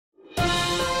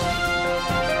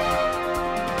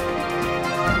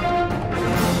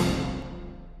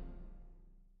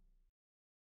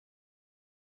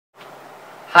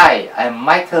Hi, I'm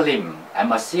Michael Lim.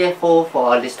 I'm a CFO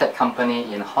for a listed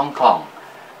company in Hong Kong.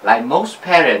 Like most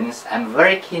parents, I'm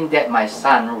very keen that my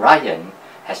son Ryan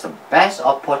has the best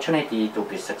opportunity to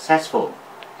be successful.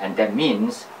 And that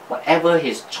means whatever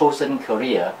his chosen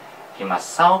career, he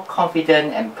must sound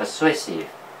confident and persuasive.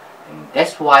 And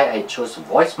that's why I chose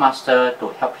Voice Master to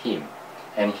help him.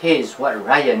 And here is what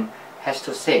Ryan has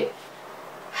to say.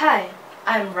 Hi,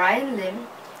 I'm Ryan Lim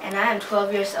and I am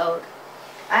 12 years old.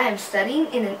 I am studying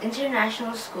in an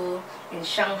international school in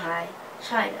Shanghai,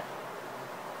 China.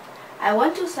 I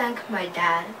want to thank my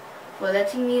dad for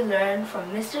letting me learn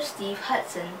from Mr. Steve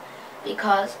Hudson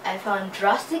because I found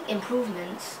drastic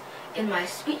improvements in my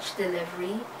speech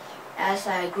delivery as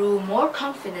I grew more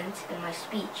confident in my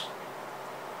speech.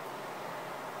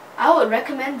 I would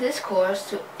recommend this course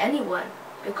to anyone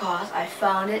because I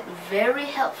found it very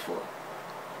helpful.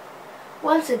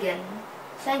 Once again,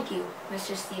 thank you,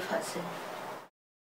 Mr. Steve Hudson.